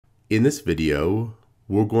In this video,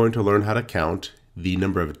 we're going to learn how to count the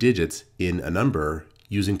number of digits in a number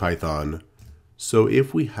using Python. So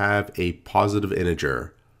if we have a positive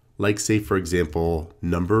integer, like say for example,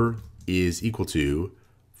 number is equal to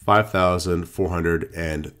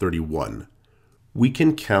 5,431, we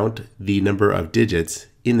can count the number of digits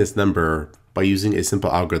in this number by using a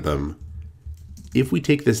simple algorithm. If we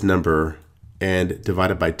take this number and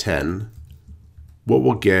divide it by 10, what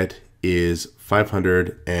we'll get is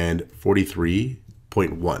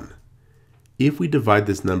 543.1. If we divide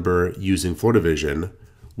this number using floor division,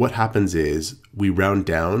 what happens is we round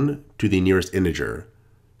down to the nearest integer.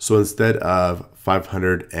 So instead of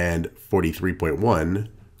 543.1,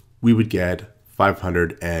 we would get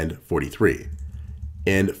 543.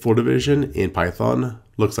 And floor division in Python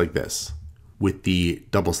looks like this, with the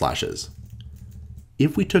double slashes.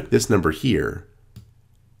 If we took this number here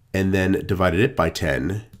and then divided it by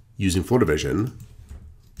 10 using floor division,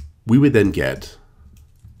 we would then get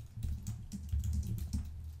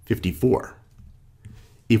 54.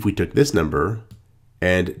 If we took this number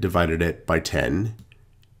and divided it by 10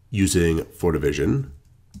 using floor division,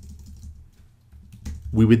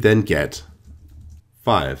 we would then get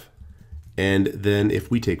 5. And then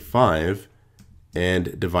if we take 5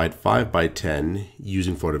 and divide 5 by 10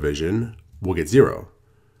 using floor division, we'll get 0.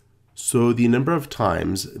 So the number of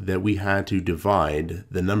times that we had to divide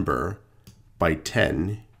the number by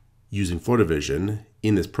 10 using floor division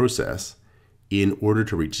in this process in order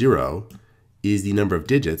to reach 0 is the number of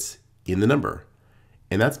digits in the number.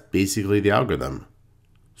 And that's basically the algorithm.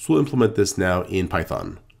 So we'll implement this now in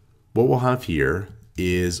Python. What we'll have here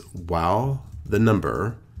is while the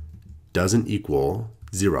number doesn't equal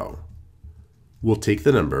 0, we'll take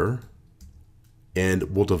the number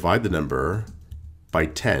and we'll divide the number by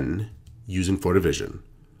 10 using floor division.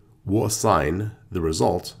 We'll assign the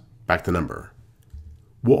result back to number.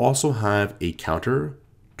 We'll also have a counter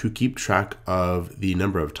to keep track of the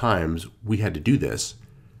number of times we had to do this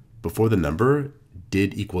before the number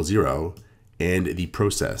did equal 0 and the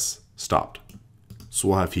process stopped. So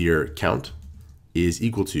we'll have here count is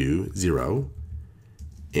equal to 0,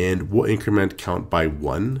 and we'll increment count by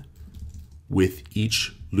 1 with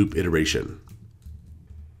each loop iteration.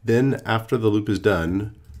 Then after the loop is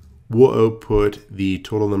done, we'll output the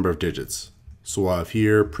total number of digits. So we'll have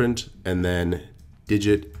here print and then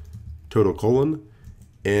digit total colon,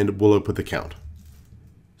 and we'll output the count.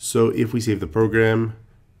 So if we save the program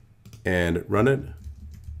and run it,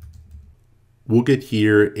 we'll get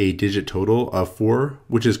here a digit total of 4,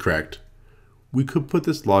 which is correct. We could put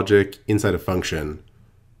this logic inside a function.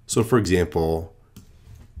 So for example,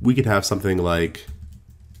 we could have something like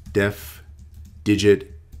def digit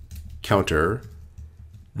counter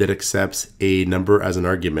that accepts a number as an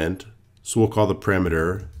argument. So we'll call the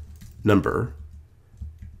parameter number.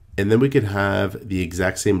 And then we could have the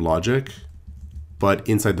exact same logic, but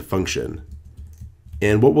inside the function.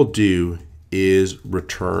 And what we'll do is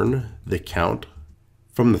return the count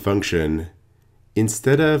from the function.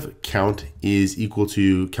 Instead of count is equal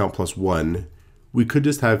to count plus 1, we could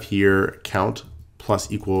just have here count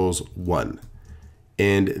plus equals 1.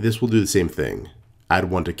 And this will do the same thing. Add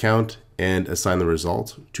 1 to count and assign the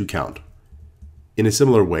result to count. In a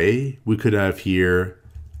similar way, we could have here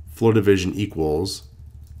floor division equals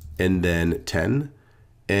and then 10.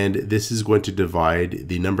 And this is going to divide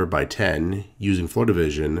the number by 10 using floor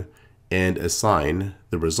division and assign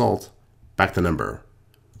the result back to number.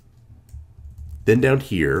 Then down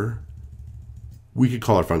here, we could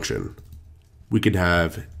call our function. We could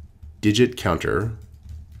have digit counter,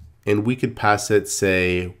 and we could pass it,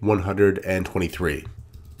 say, 123.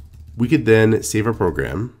 We could then save our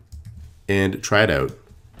program and try it out,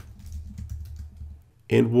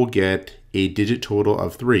 and we'll get a digit total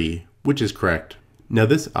of 3, which is correct. Now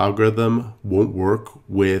this algorithm won't work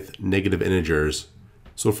with negative integers.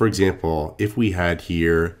 So for example, if we had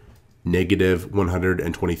here negative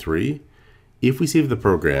 123, if we save the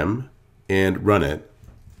program and run it,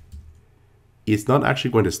 it's not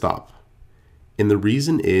actually going to stop. And the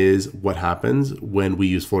reason is what happens when we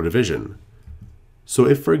use floor division. So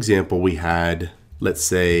if, for example, we had, let's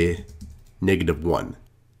say, negative 1,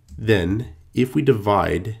 then if we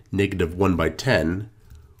divide negative 1 by 10,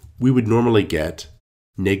 we would normally get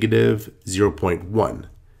negative 0.1.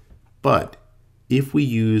 But if we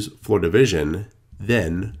use floor division,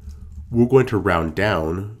 then we're going to round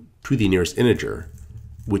down to the nearest integer,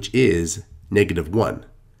 which is negative 1.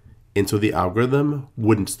 And so the algorithm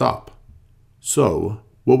wouldn't stop. So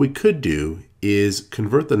what we could do is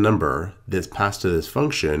convert the number that's passed to this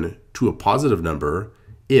function to a positive number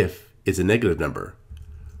if it's a negative number.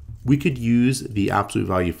 We could use the absolute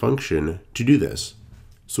value function to do this.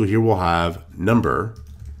 So here we'll have number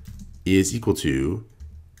is equal to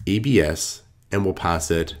ABS, and we'll pass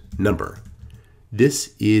it number.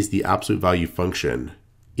 This is the absolute value function.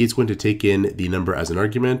 It's going to take in the number as an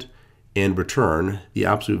argument and return the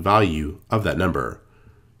absolute value of that number.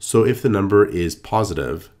 So if the number is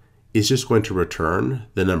positive, it's just going to return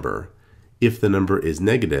the number. If the number is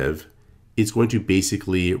negative, it's going to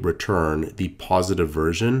basically return the positive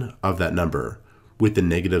version of that number with the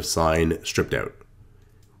negative sign stripped out.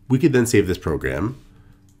 We could then save this program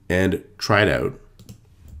and try it out.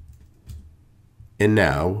 And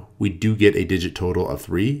now we do get a digit total of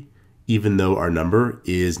 3, even though our number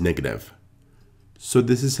is negative. So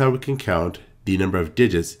this is how we can count the number of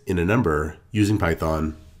digits in a number using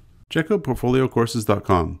Python. Check out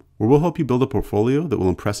portfoliocourses.com, where we'll help you build a portfolio that will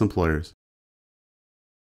impress employers.